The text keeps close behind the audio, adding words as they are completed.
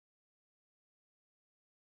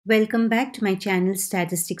Welcome back to my channel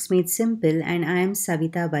Statistics Made Simple, and I am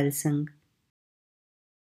Savita Balsang.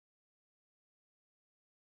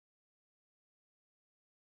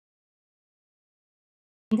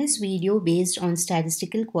 In this video based on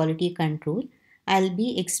statistical quality control, I'll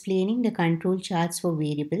be explaining the control charts for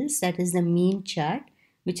variables, that is the mean chart,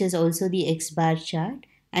 which is also the X bar chart,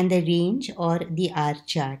 and the range or the R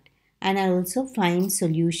chart. And I'll also find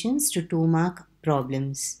solutions to 2-mark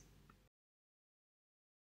problems.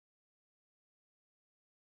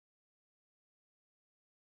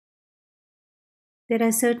 There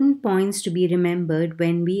are certain points to be remembered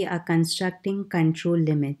when we are constructing control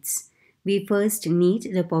limits. We first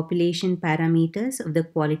need the population parameters of the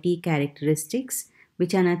quality characteristics,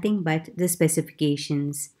 which are nothing but the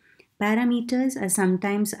specifications. Parameters are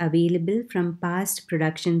sometimes available from past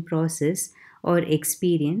production process or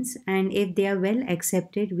experience, and if they are well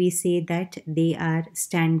accepted, we say that they are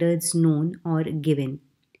standards known or given.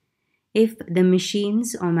 If the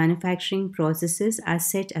machines or manufacturing processes are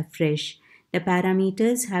set afresh, the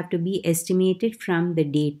parameters have to be estimated from the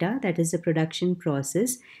data, that is the production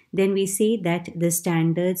process, then we say that the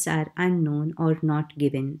standards are unknown or not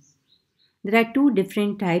given. There are two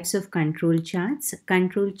different types of control charts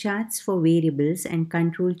for variables and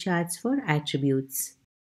control charts for attributes.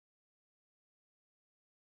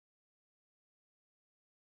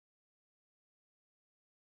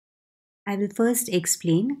 I will first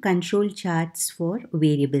explain control charts for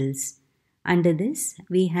variables. Under this,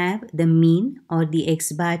 we have the mean or the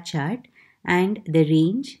X bar chart and the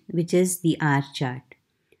range, which is the R chart.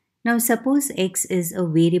 Now, suppose X is a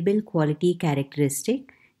variable quality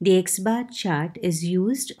characteristic. The X bar chart is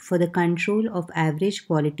used for the control of average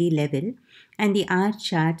quality level, and the R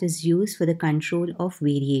chart is used for the control of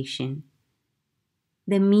variation.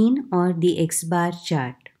 The mean or the X bar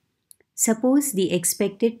chart. Suppose the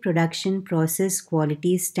expected production process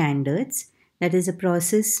quality standards, that is a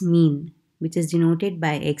process mean, which is denoted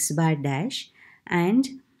by X bar dash,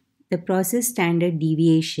 and the process standard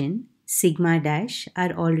deviation, sigma dash,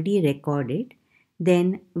 are already recorded.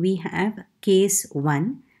 Then we have case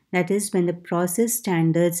 1, that is when the process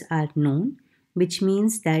standards are known, which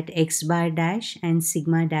means that X bar dash and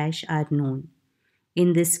sigma dash are known.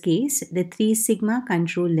 In this case, the 3 sigma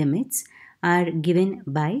control limits are given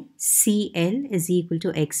by CL is equal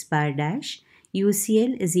to X bar dash,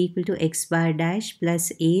 UCL is equal to X bar dash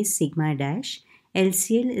plus A sigma dash,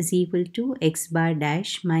 LCL is equal to X bar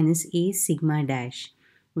dash minus A sigma dash,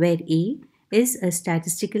 where A is a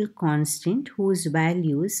statistical constant whose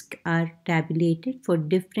values are tabulated for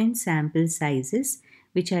different sample sizes,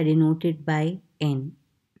 which are denoted by N.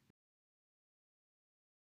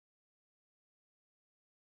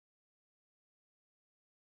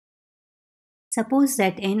 Suppose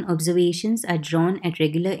that n observations are drawn at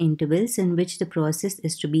regular intervals in which the process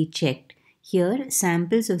is to be checked. Here,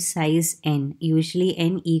 samples of size n, usually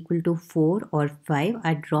n equal to 4 or 5,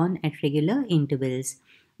 are drawn at regular intervals.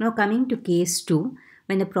 Now coming to case 2,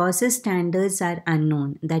 when the process standards are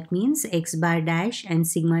unknown, that means X bar dash and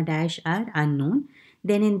sigma dash are unknown,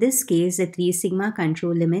 then in this case the 3 sigma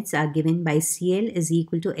control limits are given by CL is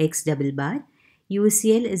equal to X double bar,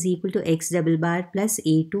 UCL is equal to X double bar plus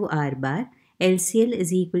A2 R bar, LCL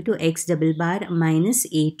is equal to X double bar minus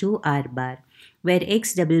A2 R bar, where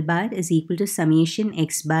X double bar is equal to summation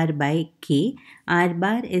X bar by K, R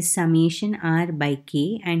bar is summation R by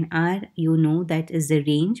K, and R, you know, that is the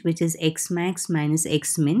range, which is X max minus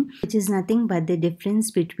X min, which is nothing but the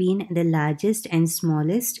difference between the largest and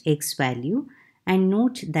smallest X value. And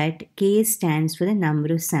note that K stands for the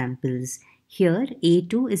number of samples. Here,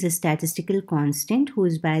 A2 is a statistical constant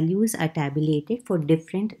whose values are tabulated for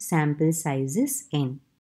different sample sizes n.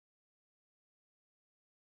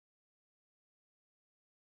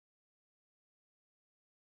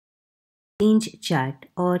 Range chart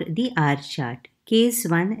or the R chart. Case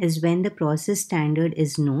 1 is when the process standard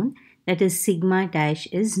is known, that is sigma dash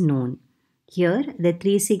is known. Here, the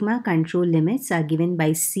 3 sigma control limits are given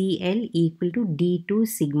by CL equal to D2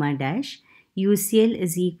 sigma dash, UCL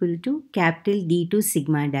is equal to capital D2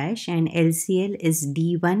 sigma dash, and LCL is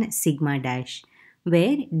D1 sigma dash,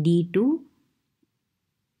 where D2,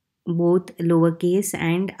 both lowercase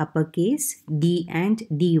and uppercase, D and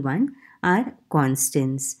D1 are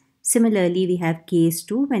constants. Similarly, we have case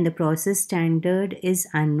 2 when the process standard is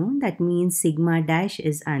unknown, that means sigma dash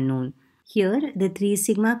is unknown. Here, the 3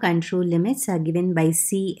 sigma control limits are given by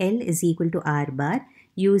CL is equal to R bar,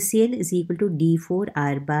 UCL is equal to D4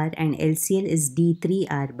 R bar, and LCL is D3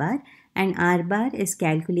 R bar, and R bar is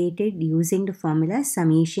calculated using the formula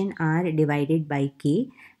summation R divided by K,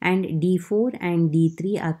 and D4 and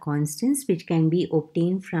D3 are constants which can be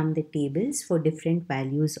obtained from the tables for different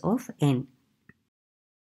values of N.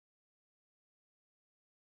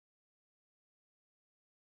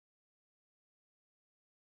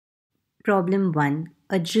 Problem 1.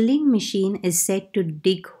 A drilling machine is set to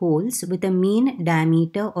dig holes with a mean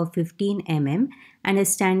diameter of 15 mm and a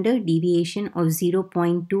standard deviation of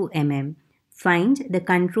 0.2 mm. Find the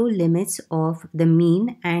control limits of the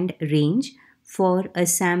mean and range for a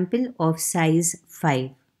sample of size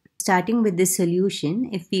 5. Starting with the solution,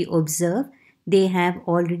 if we observe, they have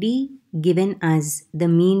already given us the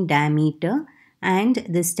mean diameter and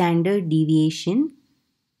the standard deviation,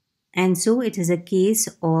 and so it is a case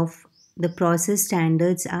of the process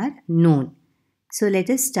standards are known. So let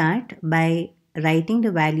us start by writing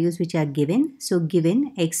the values which are given. So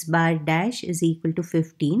given x bar dash is equal to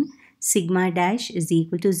 15, sigma dash is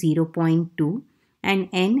equal to 0.2, and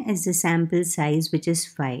n is the sample size which is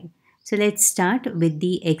 5. So let's start with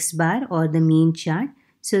the x bar or the mean chart.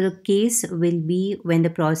 So the case will be when the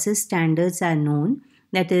process standards are known,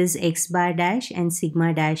 that is x bar dash and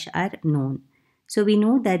sigma dash are known. So we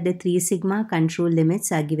know that the 3 sigma control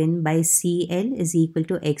limits are given by CL is equal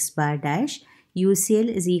to x bar dash,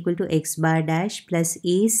 UCL is equal to x bar dash plus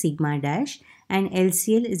A sigma dash, and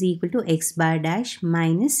LCL is equal to x bar dash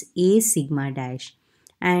minus A sigma dash.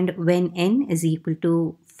 And when n is equal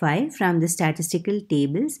to 5 from the statistical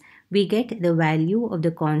tables, we get the value of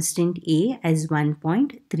the constant A as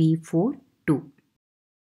 1.342.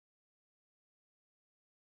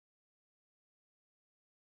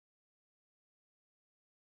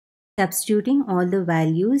 Substituting all the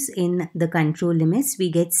values in the control limits, we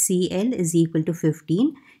get CL is equal to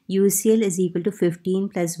 15, UCL is equal to 15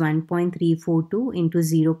 plus 1.342 into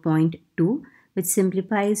 0.2, which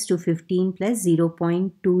simplifies to 15 plus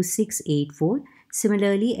 0.2684.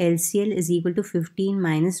 Similarly, LCL is equal to 15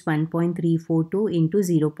 minus 1.342 into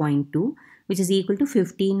 0.2, which is equal to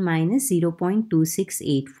 15 minus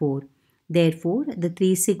 0.2684. Therefore, the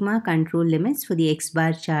 3 sigma control limits for the X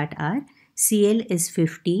bar chart are CL is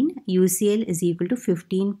 15, UCL is equal to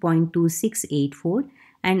 15.2684,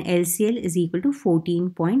 and LCL is equal to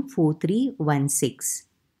 14.4316.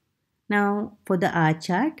 Now, for the R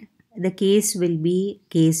chart, the case will be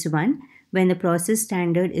case 1 when the process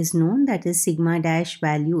standard is known, that is sigma dash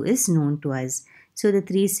value is known to us. So the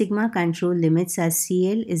 3 sigma control limits are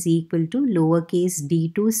CL is equal to lowercase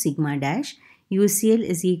d2 sigma dash, UCL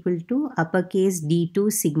is equal to uppercase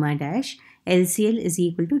d2 sigma dash, LCL is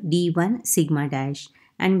equal to d1 sigma dash.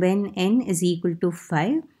 And when n is equal to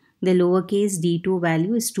 5, the lowercase d2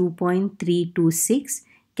 value is 2.326,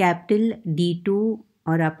 capital D2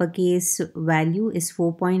 or uppercase value is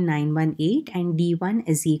 4.918, and D1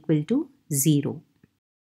 is equal to 0.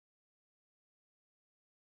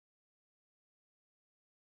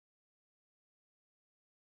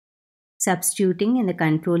 Substituting in the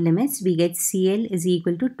control limits, we get CL is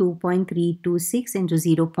equal to 2.326 into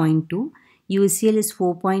 0.2, UCL is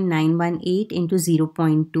 4.918 into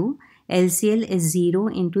 0.2, LCL is 0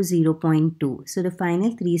 into 0.2. So the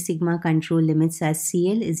final 3 sigma control limits are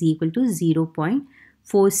CL is equal to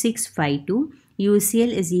 0.4652,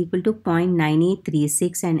 UCL is equal to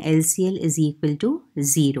 0.9836, and LCL is equal to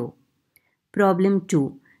 0. Problem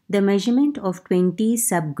 2. The measurement of 20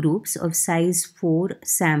 subgroups of size 4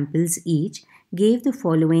 samples each gave the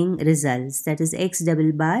following results, that is x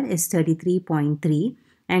double bar is 33.3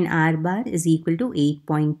 and R bar is equal to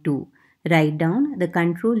 8.2. Write down the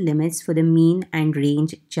control limits for the mean and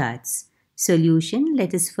range charts. Solution.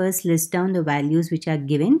 Let us first list down the values which are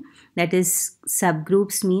given, that is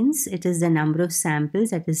subgroups means it is the number of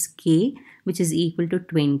samples, that is K, which is equal to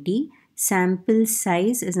 20. Sample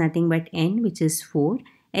size is nothing but n, which is 4.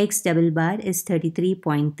 X double bar is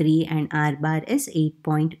 33.3 and R bar is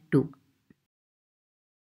 8.2.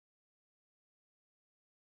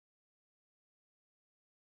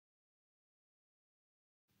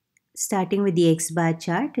 Starting with the X bar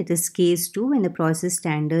chart, it is case 2 when the process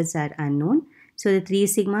standards are unknown. So the 3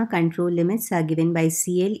 sigma control limits are given by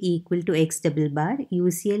CL equal to X double bar,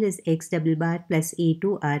 UCL is X double bar plus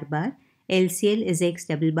A2 R bar, LCL is X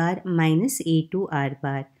double bar minus A2 R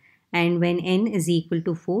bar. And when n is equal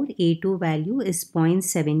to 4, A2 value is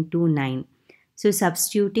 0.729. So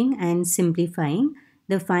substituting and simplifying,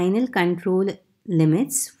 the final control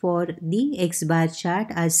limits for the X bar chart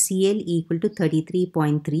are CL equal to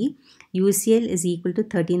 33.3, UCL is equal to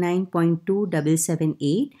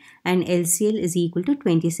 39.2778, and LCL is equal to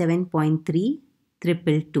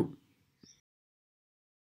 27.3222.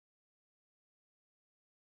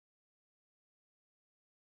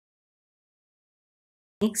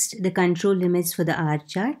 Next, the control limits for the R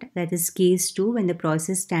chart, that is case 2 when the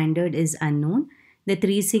process standard is unknown. The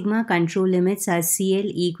 3 sigma control limits are CL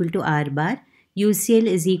equal to R bar, UCL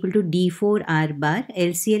is equal to D4 R bar,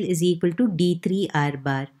 LCL is equal to D3 R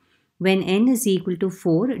bar. When n is equal to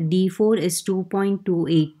 4, D4 is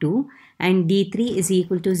 2.282 and D3 is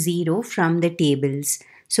equal to 0 from the tables.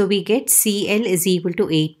 So we get CL is equal to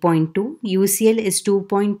 8.2, UCL is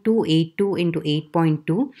 2.282 into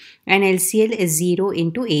 8.2 and LCL is 0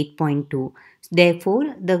 into 8.2.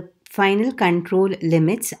 Therefore, the final control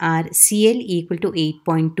limits are CL equal to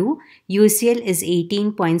 8.2, UCL is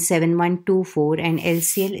 18.7124 and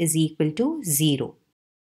LCL is equal to 0.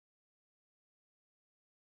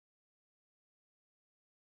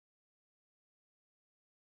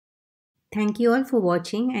 Thank you all for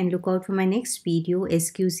watching and look out for my next video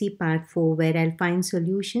SQC part 4 where I'll find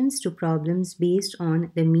solutions to problems based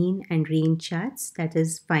on the mean and range charts, that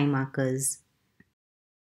is phi markers.